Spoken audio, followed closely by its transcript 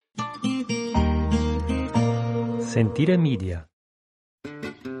Sentire Media.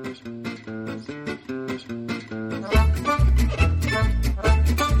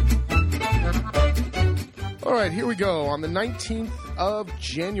 All right, here we go. On the 19th of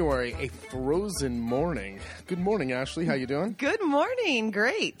January, a frozen morning. Good morning, Ashley. How you doing? Good morning.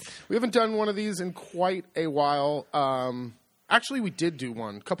 Great. We haven't done one of these in quite a while. Actually, we did do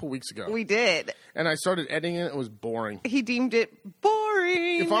one a couple weeks ago. We did. And I started editing it. It was boring. He deemed it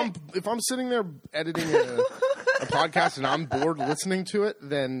boring. If I'm sitting there editing a podcast and I'm bored listening to it,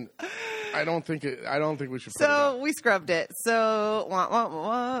 then I don't think we should put it So out. we scrubbed it.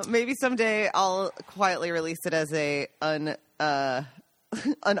 So maybe someday I'll quietly release it as a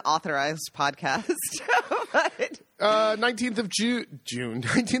unauthorized podcast. But 19th of June,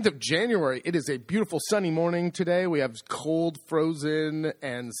 19th of January. It is a beautiful sunny morning today. We have cold, frozen,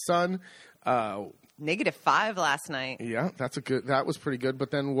 and sun. -5 last night. Yeah, that was pretty good.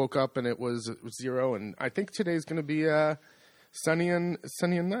 But then woke up and it was 0. And I think today's going to be sunny and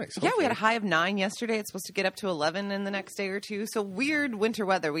nice. Yeah, we had a high of 9 yesterday. It's supposed to get up to 11 in the next day or two. So winter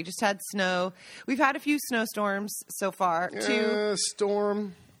weather. We just had snow. We've had a few snowstorms so far.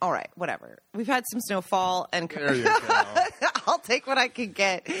 Storm. All right, whatever. We've had some snowfall, and There you go. I'll take what I can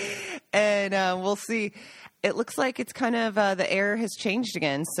get, and we'll see. It looks like it's kind of the air has changed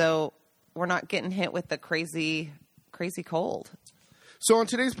again, so we're not getting hit with the crazy cold. So on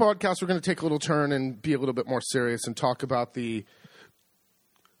today's podcast, we're going to take a little turn and be a little bit more serious and talk about the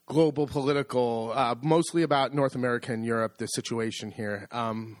global political, mostly about North America and Europe, the situation here.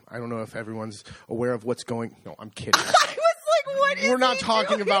 I don't know if everyone's aware of what's going. No, I'm kidding. We're not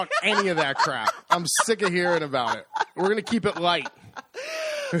talking about any of that crap. I'm sick of hearing about it. We're going to keep it light.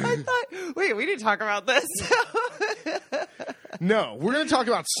 Wait, we didn't talk about this. No, we're going to talk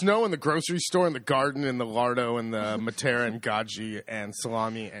about snow in the grocery store and the garden and the Lardo and the Matera and Gaji and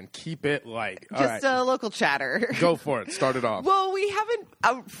salami and keep it light. All Just right. local chatter. Go for it. Start it off. Well, we haven't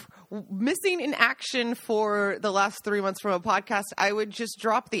missing in action for the last 3 months from a podcast. I would just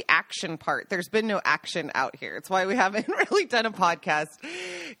drop the action part. There's been no action out here. It's why we haven't really done a podcast.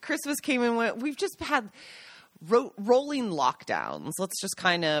 Christmas came and went. We've just had rolling lockdowns. Let's just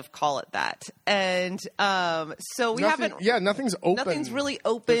kind of call it that. And so we haven't. Yeah, nothing's open. Nothing's really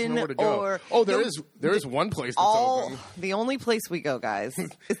open. There's nowhere to go. There is one place that's open. The only place we go, guys,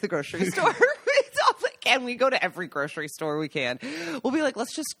 is the grocery store. And we go to every grocery store we can. We'll be like,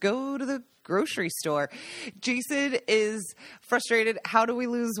 let's just go to the grocery store. Jason is frustrated. How do we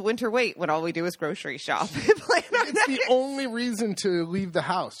lose winter weight when all we do is grocery shop? It's the only reason to leave the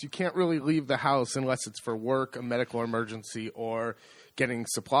house. You can't really leave the house unless it's for work, a medical emergency, or getting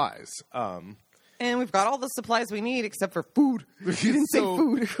supplies. And we've got all the supplies we need except for food. You didn't say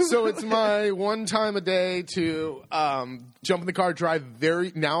food. So it's my one time a day to jump in the car, drive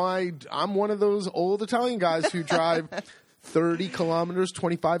I'm one of those old Italian guys who drive 30 kilometers,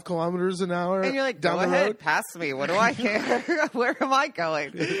 25 kilometers an hour. And you're like, down go the ahead, road. pass me. What do I care? Where am I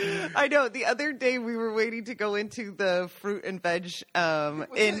going? I know. The other day we were waiting to go into the fruit and veg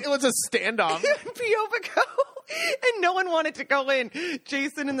It was a standoff. in Piobico. And no one wanted to go in.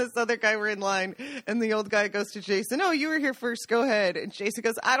 Jason and this other guy were in line, and the old guy goes to Jason, "Oh, you were here first. Go ahead." And Jason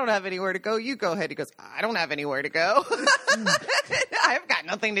goes, "I don't have anywhere to go. You go ahead." He goes, "I don't have anywhere to go. I've got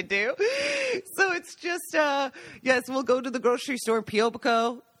nothing to do." So it's just, yes, we'll go to the grocery store in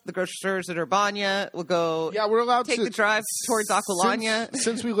Piobico. The grocery stores at Urbana. We'll go. Yeah, we're allowed take to the drive towards Aquilania.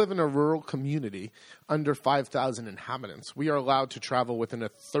 Since we live in a rural community under 5,000 inhabitants, we are allowed to travel within a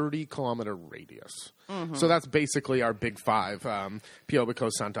 30-kilometer radius. Mm-hmm. So that's basically our big five: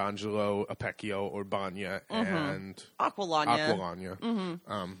 Piobico, Sant'Angelo, Apecchio, Urbana, and Aquilania.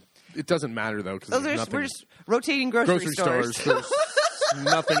 Mm-hmm. It doesn't matter though because we're just rotating grocery stores. There's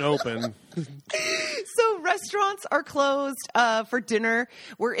nothing open. So restaurants are closed for dinner.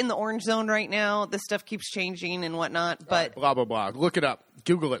 We're in the orange zone right now. This stuff keeps changing and whatnot. But blah blah blah. Look it up.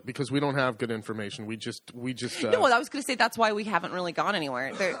 Google it because we don't have good information. We just. No, I was going to say that's why we haven't really gone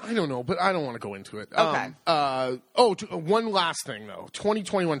anywhere. I don't know, but I don't want to go into it. Okay. One last thing though.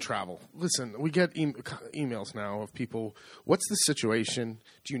 2021 travel. Listen, we get emails now of people. What's the situation?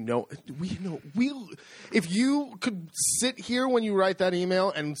 Do you know? If you could sit here when you write that email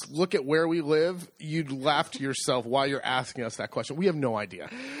and look at where we live, you'd laugh to yourself while you're asking us that question. We have no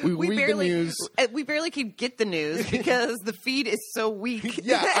idea. We read the news. We barely can get the news because the feed is so weak.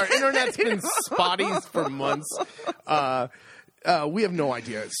 Yeah, our internet's been spotty for months. We have no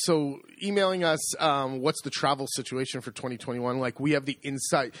idea. So emailing us, what's the travel situation for 2021? Like, we have the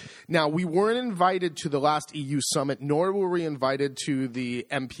insight. Now, we weren't invited to the last EU summit, nor were we invited to the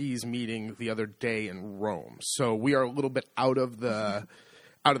MPs meeting the other day in Rome. So we are a little bit out of the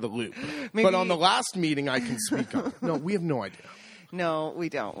out of the loop. Maybe- But on the last meeting, I can speak on. No, we have no idea. No, we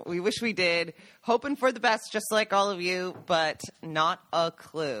don't. We wish we did. Hoping for the best, just like all of you, but not a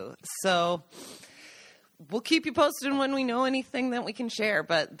clue. So we'll keep you posted when we know anything that we can share,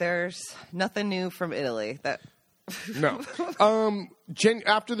 but there's nothing new from Italy. No.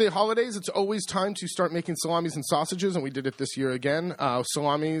 After the holidays, it's always time to start making salamis and sausages, and we did it this year again.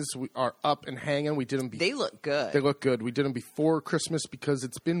 Salamis are up and hanging. We did them. They look good. They look good. We did them before Christmas because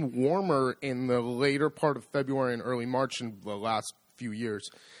it's been warmer in the later part of February and early March in the last few years.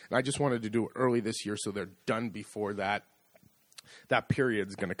 And I just wanted to do it early this year so they're done before that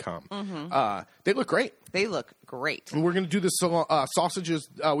period's going to come. Mm-hmm. They look great. They look great. And we're going to do the sausages.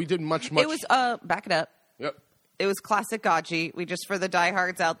 We did much. It was, back it up. Yep. It was classic Gaji. We just, for the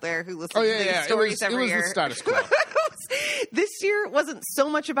diehards out there who listen to these stories every year. It was the status quo. This year it wasn't so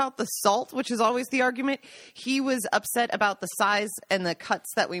much about the salt, which is always the argument. He was upset about the size and the cuts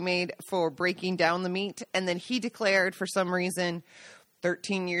that we made for breaking down the meat. And then he declared, for some reason,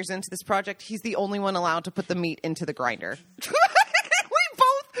 13 years into this project, he's the only one allowed to put the meat into the grinder. We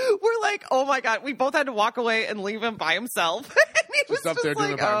both were like, oh my God. We both had to walk away and leave him by himself. And he was up there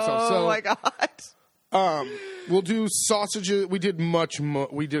doing it by himself. Oh my God. We'll do sausages. We did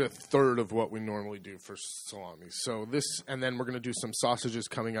we did a third of what we normally do for salami. So and then we're going to do some sausages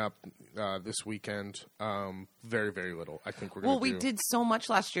coming up this weekend. Very, very little. I think we're going to we did so much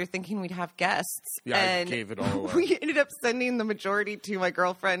last year thinking we'd have guests. Yeah, and I gave it all away. We ended up sending the majority to my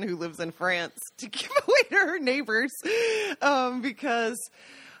girlfriend who lives in France to give away to her neighbors because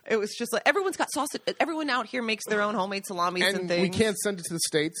it was just like everyone's got sausage. Everyone out here makes their own homemade salamis and things. We can't send it to the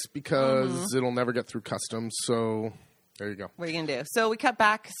States because it'll never get through customs. So there you go. What are you going to do? So we cut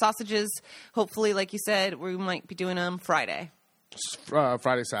back sausages. Hopefully, like you said, we might be doing them Friday.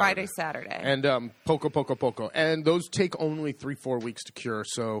 Friday, Saturday. And poco. And those take only 3-4 weeks to cure.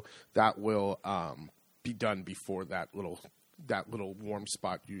 So that will be done before that little warm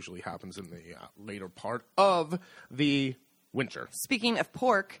spot usually happens in the later part of the winter. Speaking of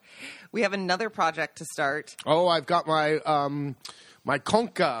pork, we have another project to start. Oh, I've got my my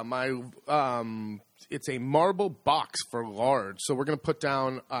conca. It's a marble box for lard. So we're gonna put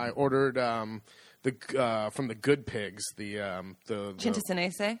down. I ordered from the Good Pigs the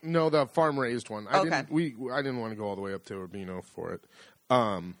Cinta no, the farm raised one. Okay. I didn't want to go all the way up to Urbino for it.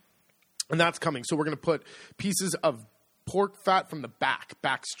 And that's coming. So we're gonna put pieces of pork fat from the back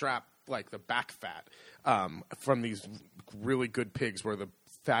strap, like the back fat, from these really good pigs where the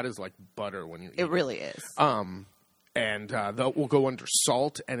fat is like butter when you eat it. It really is. And that will go under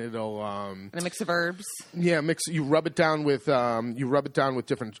salt, and it'll and a mix of herbs. Yeah, you rub it down with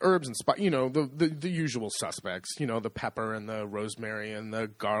different herbs and the usual suspects. The pepper and the rosemary and the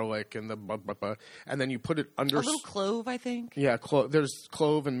garlic and and then you put it under a little clove, I think. Yeah, there's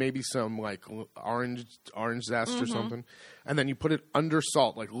clove and maybe some like orange zest or something, and then you put it under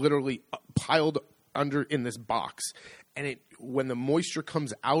salt, like literally piled under in this box, and when the moisture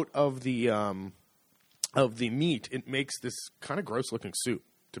comes out of the meat, it makes this kind of gross looking soup,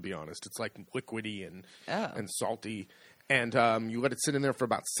 to be honest. It's like liquidy and salty. And you let it sit in there for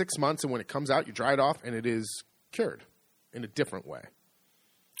about 6 months, and when it comes out, you dry it off, and it is cured in a different way.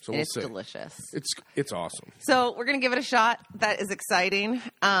 So we'll see. It's delicious. It's awesome. So we're going to give it a shot. That is exciting.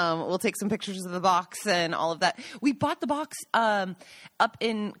 We'll take some pictures of the box and all of that. We bought the box up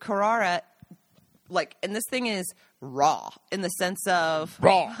in Carrara, and this thing is raw in the sense of...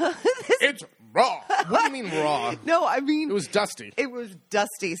 Raw. It's raw. What do you mean raw? No, I mean... It was dusty. It was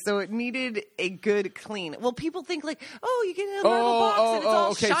dusty, so it needed a good clean. Well, people think you get a marble box and it's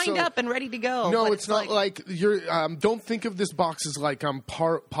all shined up and ready to go. No, it's not like you're... don't think of this box as like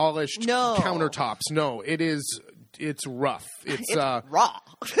polished countertops. No, it's rough. It's raw.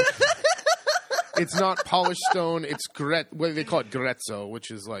 It's not polished stone. It's they call it grezzo, which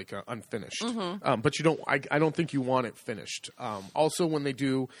is like unfinished. But you don't. I don't think you want it finished. Also, when they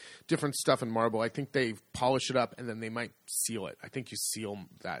do different stuff in marble, I think they polish it up and then they might seal it. I think you seal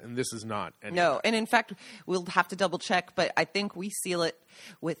that, and this is not. No, and in fact, we'll have to double check, but I think we seal it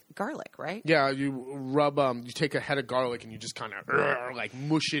with garlic, right? Yeah, you rub. You take a head of garlic and you just kind of like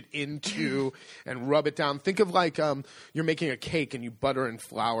mush it into and rub it down. Think of like you're making a cake and you butter and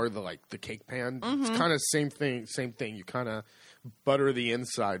flour the cake pan. It's kind of same thing. You kind of butter the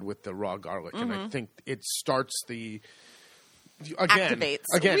inside with the raw garlic, and I think it starts activates.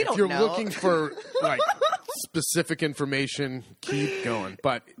 Again, we if you're looking for like specific information, keep going.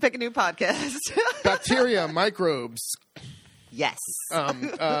 But pick a new podcast. Bacteria, microbes. Yes.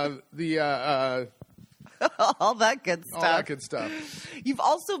 All that good stuff. All that good stuff. You've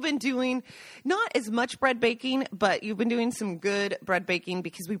also been doing not as much bread baking, but you've been doing some good bread baking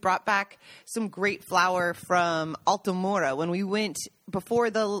because we brought back some great flour from Altamora when we went before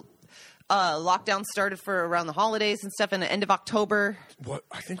the lockdown started for around the holidays and stuff in the end of October. What?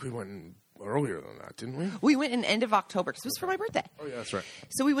 I think we went earlier than that, didn't we? We went in end of October because it was for my birthday. Oh, yeah, that's right.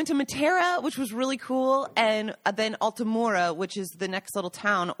 So we went to Matera, which was really cool, and then Altamora, which is the next little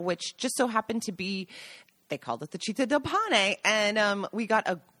town, which just so happened to be, they called it the Città del Pane, and we got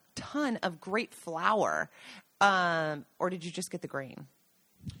a ton of great flour. Or did you just get the grain?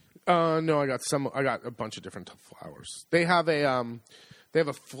 No, I got a bunch of different flours. They have a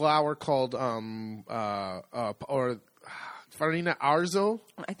flour called Farina Arzo.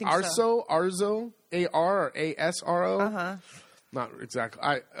 I think Arzo, A-R or A-S-R-O. Uh-huh. Not exactly.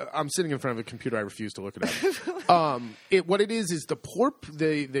 I'm sitting in front of a computer. I refuse to look it up. What it is the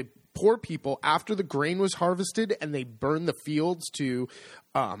poor people, after the grain was harvested and they burn the fields to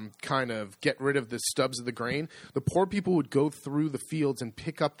kind of get rid of the stubs of the grain, the poor people would go through the fields and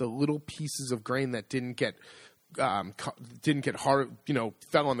pick up the little pieces of grain that didn't get fell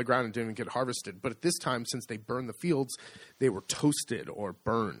on the ground and didn't get harvested. But at this time, since they burned the fields, they were toasted or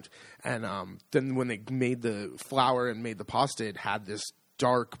burned. And then when they made the flour and made the pasta, it had this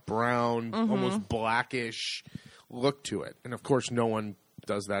dark brown, almost blackish look to it. And of course, no one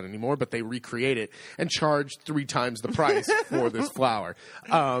does that anymore, but they recreate it and charge 3 times the price for this flour.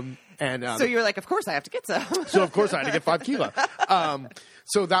 So you're like, of course I have to get some. So of course I had to get 5 kilo.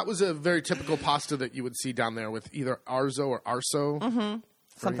 So that was a very typical pasta that you would see down there with either Arzo or Arso. Mm-hmm.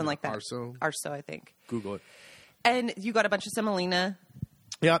 Something like that. Arso, I think. Google it. And you got a bunch of semolina.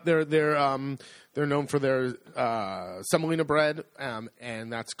 Yeah, they're known for their semolina bread,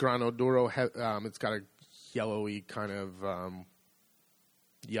 and that's grano duro. It's got a yellowy kind of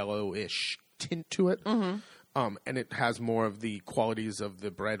yellowish tint to it. Mm-hmm. And it has more of the qualities of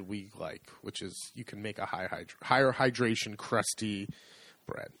the bread we like, which is you can make a higher hydration, crusty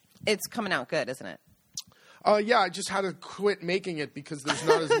bread. It's coming out good, isn't it? Yeah, I just had to quit making it because there's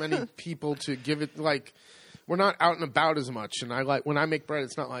not as many people to give it. Like, we're not out and about as much. And when I make bread,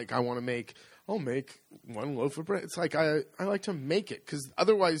 it's not like I'll make 1 loaf of bread. It's like I like to make it because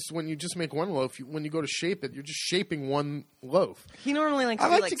otherwise, when you just make 1 loaf, when you go to shape it, you're just shaping 1 loaf. He normally likes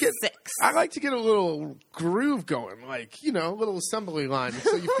to do 6. I like to get a little groove going, a little assembly line,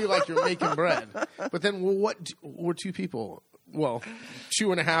 so you feel like you're making bread. But then, we're 2 people. Well,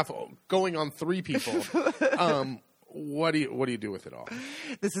 2.5 going on 3 people. What do you do with it all?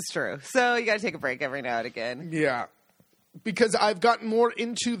 This is true. So you got to take a break every now and again. Yeah. Because I've gotten more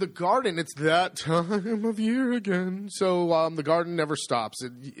into the garden. It's that time of year again. So the garden never stops.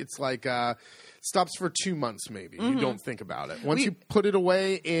 It's like stops for 2 months maybe. Mm-hmm. You don't think about it. Once you put it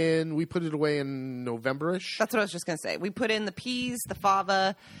away we put it away in November-ish. That's what I was just going to say. We put in the peas, the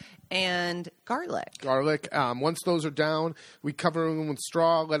fava, and garlic. Once those are down, we cover them with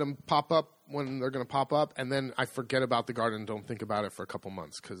straw, let them pop up when they're going to pop up, and then I forget about the garden and don't think about it for a couple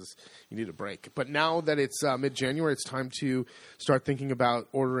months because you need a break. But now that it's mid-January, it's time to start thinking about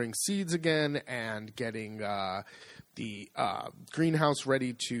ordering seeds again and getting the greenhouse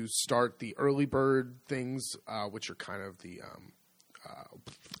ready to start the early bird things, which are kind of the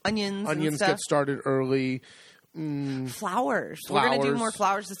onions and stuff. Get started early. Flowers. We're going to do more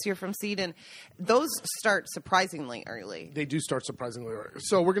flowers this year from seed, and those start surprisingly early. They do start surprisingly early.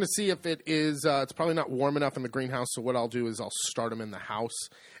 So we're going to see if it is it's probably not warm enough in the greenhouse, so what I'll do is I'll start them in the house,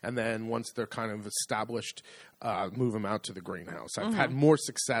 and then once they're kind of established, move them out to the greenhouse. I've had more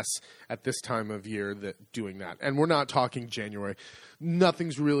success at this time of year doing that. And we're not talking January.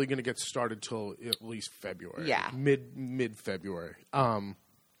 Nothing's really going to get started till at least February. Yeah. Mid-February.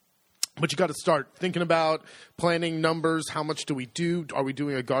 But you got to start thinking about planning numbers. How much do we do? Are we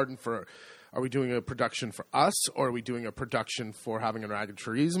doing a production for us, or are we doing a production for having an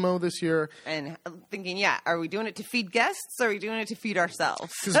agriturismo this year? And thinking, are we doing it to feed guests, or are we doing it to feed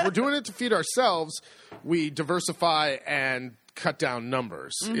ourselves? Because we're doing it to feed ourselves, we diversify and cut down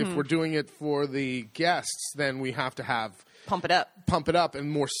numbers. Mm-hmm. If we're doing it for the guests, then we have to pump it up and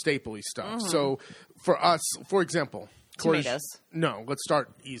more stapley stuff. Mm-hmm. So for us, for example, tomatoes. No, let's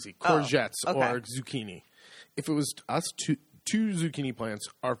start easy. Courgettes or zucchini. If it was us, two zucchini plants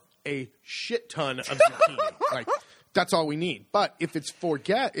are a shit ton of zucchini. That's all we need. But if it's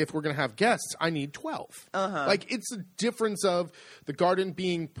if we're going to have guests, I need 12. Uh-huh. It's a difference of the garden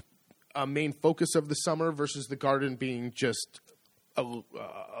being a main focus of the summer versus the garden being just a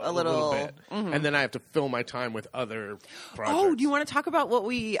little bit. Mm-hmm. And then I have to fill my time with other projects. Oh, do you want to talk about what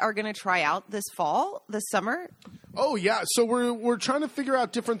we are going to try out this summer? Oh yeah, so we're trying to figure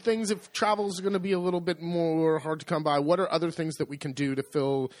out different things. If travel is going to be a little bit more hard to come by, what are other things that we can do to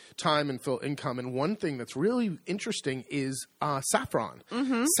fill time and fill income? And one thing that's really interesting is saffron.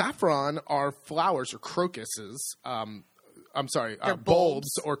 Mm-hmm. Saffron are flowers or crocuses.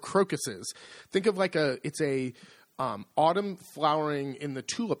 Bulbs or crocuses. Think of like it's a autumn flowering in the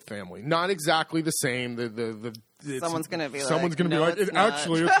tulip family. Not exactly the same. Someone's going to be like, it's not a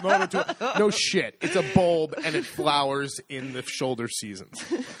tulip. No shit. It's a bulb and it flowers in the shoulder seasons.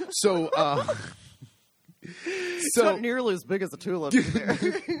 So, it's not nearly as big as a tulip.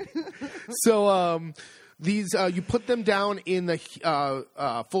 So, these you put them down in the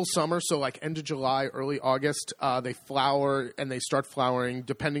full summer, so like end of July, early August. They flower and they start flowering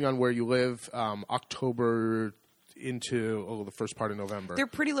depending on where you live. October into the first part of November. They're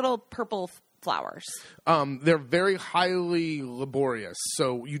pretty little purple flowers. They're very highly laborious,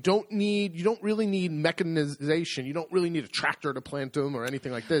 so you don't really need mechanization. You don't really need a tractor to plant them or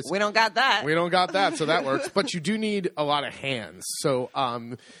anything like this. We don't got that. So that works. But you do need a lot of hands. So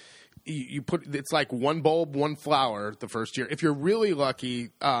you put it's like one bulb, one flower the first year. If you're really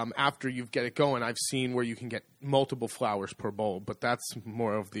lucky, after you get it going, I've seen where you can get multiple flowers per bulb, but that's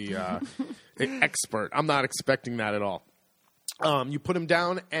more of the expert. I'm not expecting that at all. You put them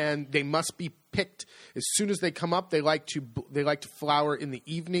down, and they must be picked as soon as they come up. They like to flower in the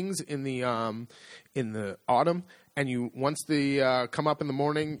evenings in the autumn. And once they come up in the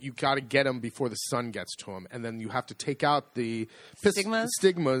morning, you got to get them before the sun gets to them, and then you have to take out the stigmas.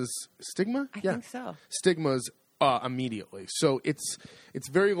 Stigma? I think so. Stigmas immediately. So it's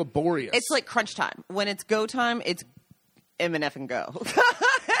very laborious. It's like crunch time. When it's go time, it's M&F and go.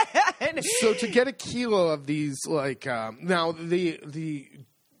 So to get a kilo of these, like now the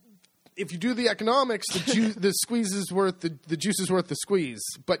if you do the economics, the squeeze is worth the juice is worth the squeeze.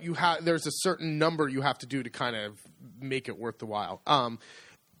 But there's a certain number you have to do to kind of make it worth the while.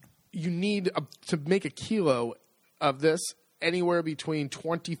 You need to make a kilo of this anywhere between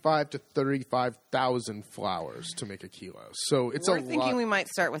 25 to 35,000 flowers to make a kilo. So it's a lot. We're thinking we might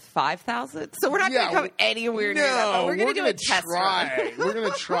start with 5,000. So we're not going to come anywhere near that. But we're going to do a test run. We're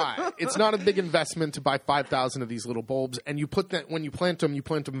going to try. It's not a big investment to buy 5,000 of these little bulbs, and you put that when you plant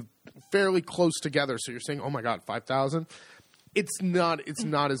them fairly close together. So you're saying, oh my God, 5,000? It's not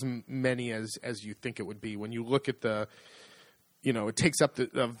as many as you think it would be when you look at the. It takes up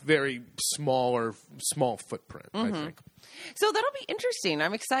a very small footprint, I think. So that'll be interesting.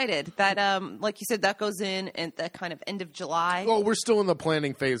 I'm excited that, like you said, that goes in at the kind of end of July. Well, we're still in the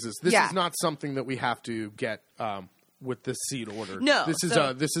planning phases. This is not something that we have to get with the seed order. No.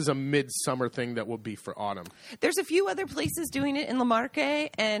 This is a midsummer thing that will be for autumn. There's a few other places doing it in La Marche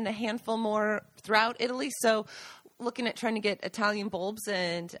and a handful more throughout Italy. So looking at trying to get Italian bulbs,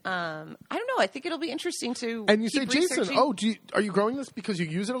 and I don't know. I think it'll be interesting to. And you say, Jason, are you growing this because you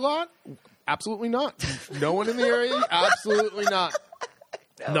use it a lot? Absolutely not. No one in the area. Absolutely not.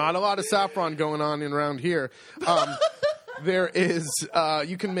 No. Not a lot of saffron going on around here. There is.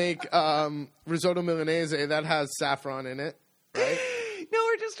 You can make risotto Milanese that has saffron in it, right? No,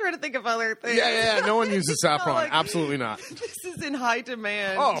 we're just trying to think of other things. Yeah. No one uses saffron. Absolutely not. This is in high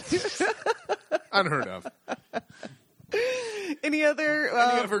demand. Oh, unheard of. Any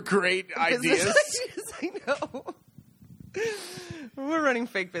other great ideas? I know. We're running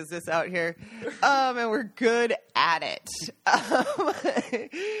fake business out here, and we're good at it.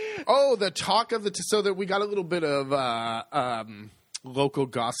 The talk of so that we got a little bit of local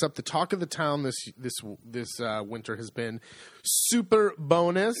gossip. The talk of the town this winter has been super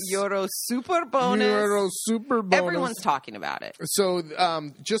bonus. Euro super bonus. Everyone's talking about it. So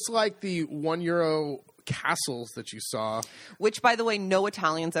just like the €1 castles that you saw, which, by the way, no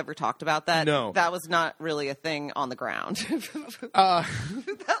Italians ever talked about that. No, that was not really a thing on the ground. You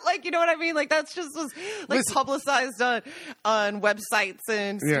know what I mean? Like that's just was publicized on websites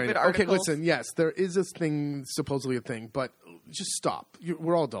and stupid articles. Okay, listen. Yes, there is supposedly a thing, but just stop.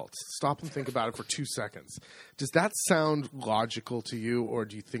 We're all adults. Stop and think about it for 2 seconds. Does that sound logical to you, or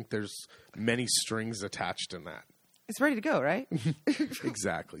do you think there's many strings attached in that? It's ready to go, right?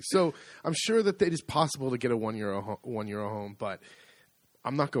 Exactly. So I'm sure that it is possible to get a €1 home, but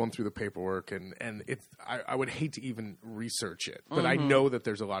I'm not going through the paperwork, and I would hate to even research it, but I know that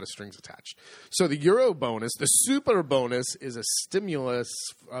there's a lot of strings attached. So the Euro bonus, the super bonus, is a stimulus,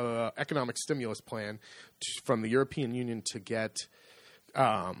 economic stimulus plan from the European Union to get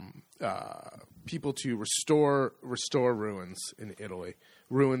people to restore ruins in Italy.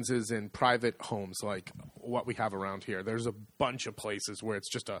 Ruins is in private homes like what we have around here. There's a bunch of places where it's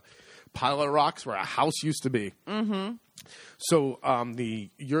just a pile of rocks where a house used to be. Mm-hmm. So the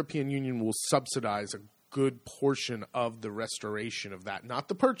European Union will subsidize a good portion of the restoration of that, not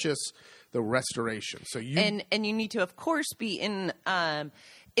the purchase, the restoration. So you and you need to, of course, be in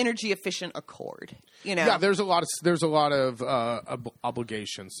energy efficient accord. Yeah, there's a lot of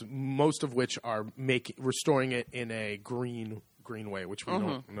obligations, most of which are restoring it in a green way, which we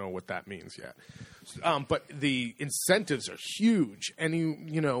don't know what that means yet. But the incentives are huge, and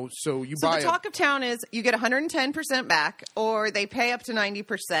so buy. The talk of town is you get 110% back, or they pay up to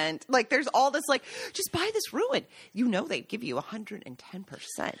 90%. Like there's all this just buy this ruin. They give you 110%,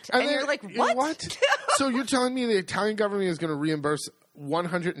 and you're like, what? So you're telling me the Italian government is going to reimburse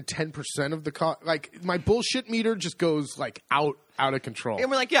 110% of the cost? Like my bullshit meter just goes out of control. And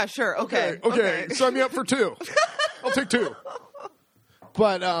we're like, yeah, sure, okay. Sign me up for 2. I'll take 2.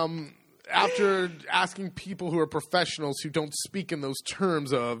 But after asking people who are professionals who don't speak in those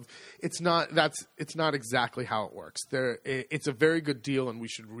terms of it's not exactly how it works. It's a very good deal, and we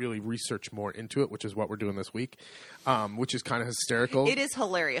should really research more into it, which is what we're doing this week, which is kind of hysterical. It is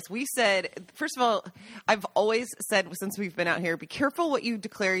hilarious. We said, first of all, I've always said since we've been out here, be careful what you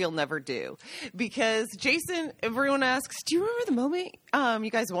declare you'll never do, because Jason, everyone asks, do you remember the moment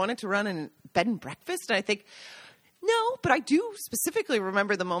you guys wanted to run a bed and breakfast? And I think, no, but I do specifically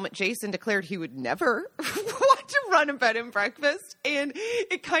remember the moment Jason declared he would never want to run a bed and breakfast. And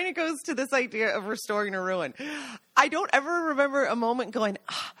it kind of goes to this idea of restoring a ruin. I don't ever remember a moment going,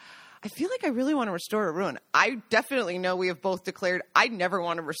 I feel like I really want to restore a ruin. I definitely know we have both declared I never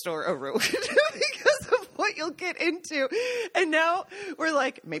want to restore a ruin because of what you'll get into. And now we're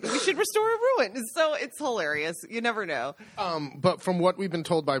like, maybe we should restore a ruin. So it's hilarious. You never know. But from what we've been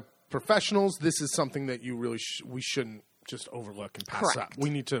told by professionals, this is something that you really we shouldn't just overlook and pass up. We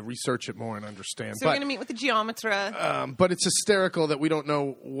need to research it more and understand. So we're going to meet with the geometra. But it's hysterical that we don't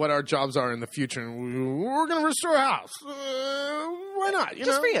know what our jobs are in the future, and we're going to restore a house. Why not?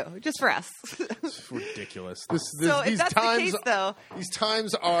 For you, just for us. It's ridiculous. So if that's the case, though, these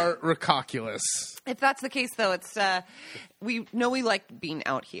times are ridiculous. If that's the case, though, it's we know we like being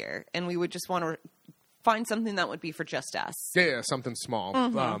out here, and we would just want to find something that would be for just us. Yeah, something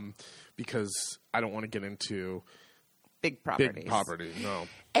small. Because I don't want to get into big properties. Big property, no.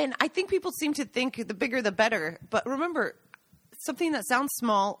 And I think people seem to think the bigger the better. But remember, something that sounds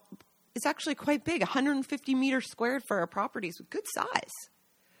small is actually quite big. 150 meters squared for a property is a good size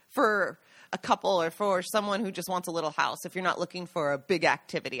for a couple or for someone who just wants a little house if you're not looking for a big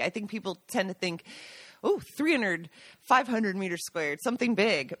activity. I think people tend to think, 300, 500 meters squared, something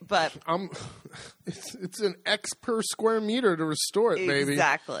big, but it's an X per square meter to restore it, baby.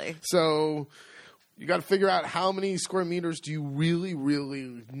 Exactly. So you got to figure out how many square meters do you really,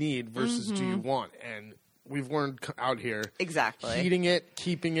 really need versus do you want. And we've learned out here. Exactly. Heating it,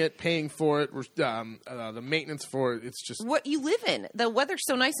 keeping it, paying for it, the maintenance for it. It's just what you live in. The weather's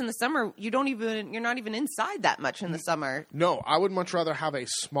so nice in the summer. You're not even inside that much in the summer. No, I would much rather have a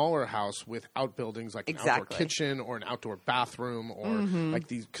smaller house with outbuildings like an outdoor kitchen or an outdoor bathroom or like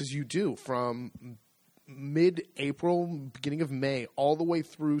these, because you do from mid-April, beginning of May, all the way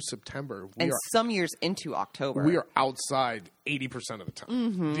through September. Some years into October. We are outside 80% of the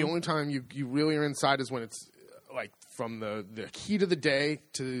time. The only time you really are inside is when it's like from the heat of the day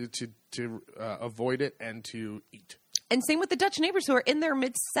to avoid it and to eat. And same with the Dutch neighbors who are in their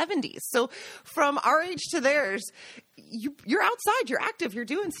mid-70s. So from our age to theirs, you're outside, you're active, you're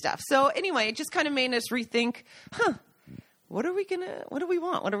doing stuff. So anyway, it just kind of made us rethink, what do we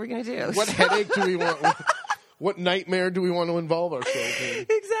want? What are we going to do? What headache do we want? What nightmare do we want to involve ourselves in?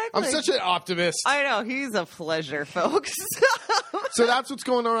 Exactly. I'm such an optimist. I know. He's a pleasure, folks. So that's what's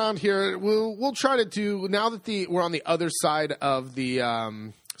going on around here. We'll try to do, now that we're on the other side of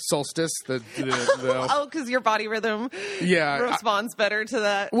the solstice. Because your body rhythm responds better to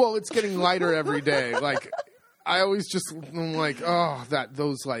that. Well, it's getting lighter every day. Like, I always just, I'm like, that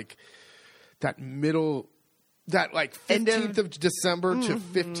middle... That 15th of December to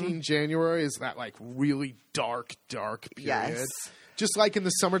 15 January is that really dark period. Yes. Just like in the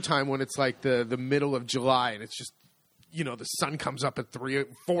summertime when it's like the middle of July and it's just, the sun comes up at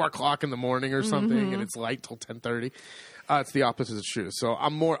 4 o'clock in the morning or something and it's light till 10:30. It's the opposite is true. So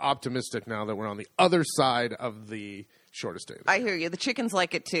I'm more optimistic now that we're on the other side of the shortest day. I hear you. The chickens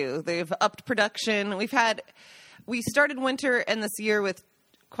like it too. They've upped production. We started winter and this year with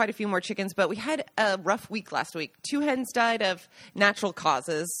quite a few more chickens, but we had a rough week last week. 2 hens died of natural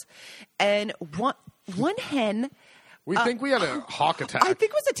causes, and one hen... We think we had a hawk attack. I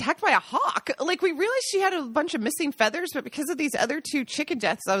think it was attacked by a hawk. We realized she had a bunch of missing feathers, but because of these other 2 chicken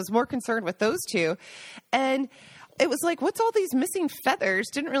deaths, I was more concerned with those 2. And it was like, what's all these missing feathers?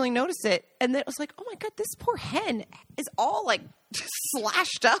 Didn't really notice it. And then it was like, oh my God, this poor hen is all like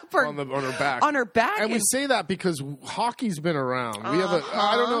slashed up on her back. On her back. And we say that because hockey's been around. We have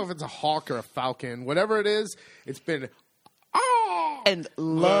I don't know if it's a hawk or a falcon. Whatever it is, it's been and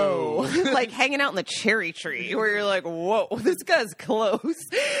low. Like hanging out in the cherry tree where you're like, whoa, this guy's close.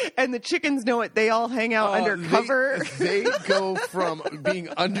 And the chickens know it. They all hang out under cover. They go from being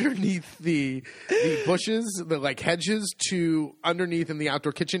underneath the bushes, the like hedges, to underneath in the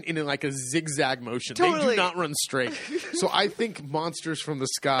outdoor kitchen in like a zigzag motion. Totally. They do not run straight. So I think monsters from the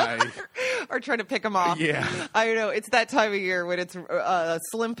sky are trying to pick them off. Yeah. I know. It's that time of year when it's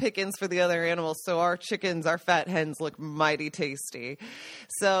slim pickings for the other animals. So our chickens, our fat hens look mighty tasty.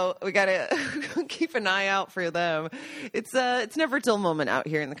 So we got to keep an eye out for them. It's never a dull moment out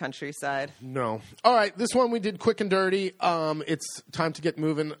here in the countryside. No. All right. This one we did quick and dirty. It's time to get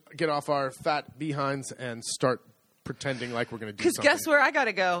moving, get off our fat behinds and start pretending like we're going to do something. Because guess where I got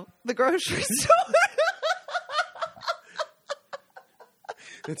to go? The grocery store.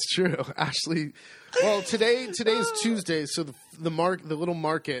 It's true. Ashley, well, today's Tuesday, so the little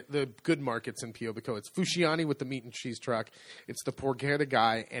market, the good markets in Piobico, it's Fusciani with the meat and cheese truck, it's the Porchetta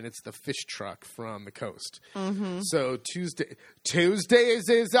guy, and it's the fish truck from the coast. Mm-hmm. So Tuesdays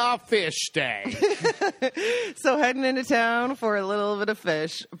is our fish day. So heading into town for a little bit of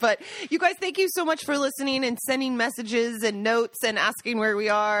fish. But you guys, thank you so much for listening and sending messages and notes and asking where we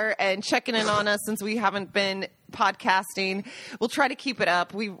are and checking in on us since we haven't been podcasting. We'll try to keep it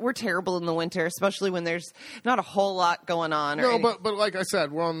up. We're terrible in the winter, especially when there's not a whole lot going on. No, but like I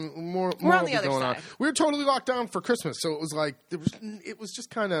said, we're on the other side. We were totally locked down for Christmas, so it was like it was just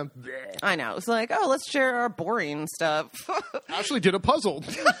kind of. I know. It's like, oh, let's share our boring stuff. Ashley did a puzzle.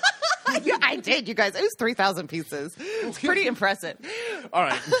 Yeah, I did, you guys. It was 3,000 pieces. It's pretty impressive. All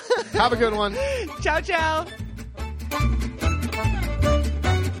right. Have a good one. Ciao, ciao.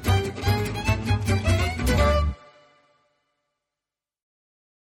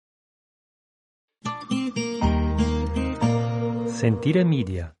 Sentire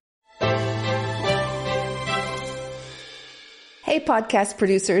Media. Hey, podcast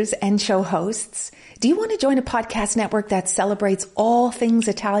producers and show hosts. Do you want to join a podcast network that celebrates all things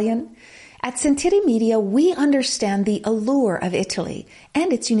Italian? At Sentire Media, we understand the allure of Italy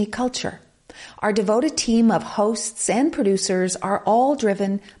and its unique culture. Our devoted team of hosts and producers are all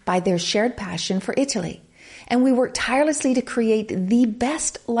driven by their shared passion for Italy. And we work tirelessly to create the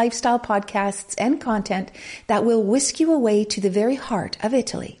best lifestyle podcasts and content that will whisk you away to the very heart of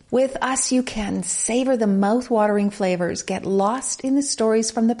Italy. With us, you can savor the mouth-watering flavors, get lost in the stories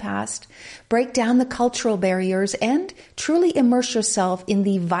from the past, break down the cultural barriers, and truly immerse yourself in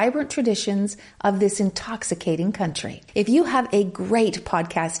the vibrant traditions of this intoxicating country. If you have a great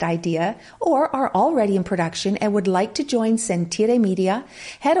podcast idea or are already in production and would like to join Sentire Media,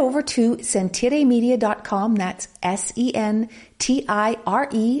 head over to sentiremedia.com. That's SENTIRE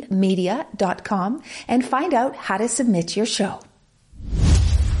media.com and find out how to submit your show.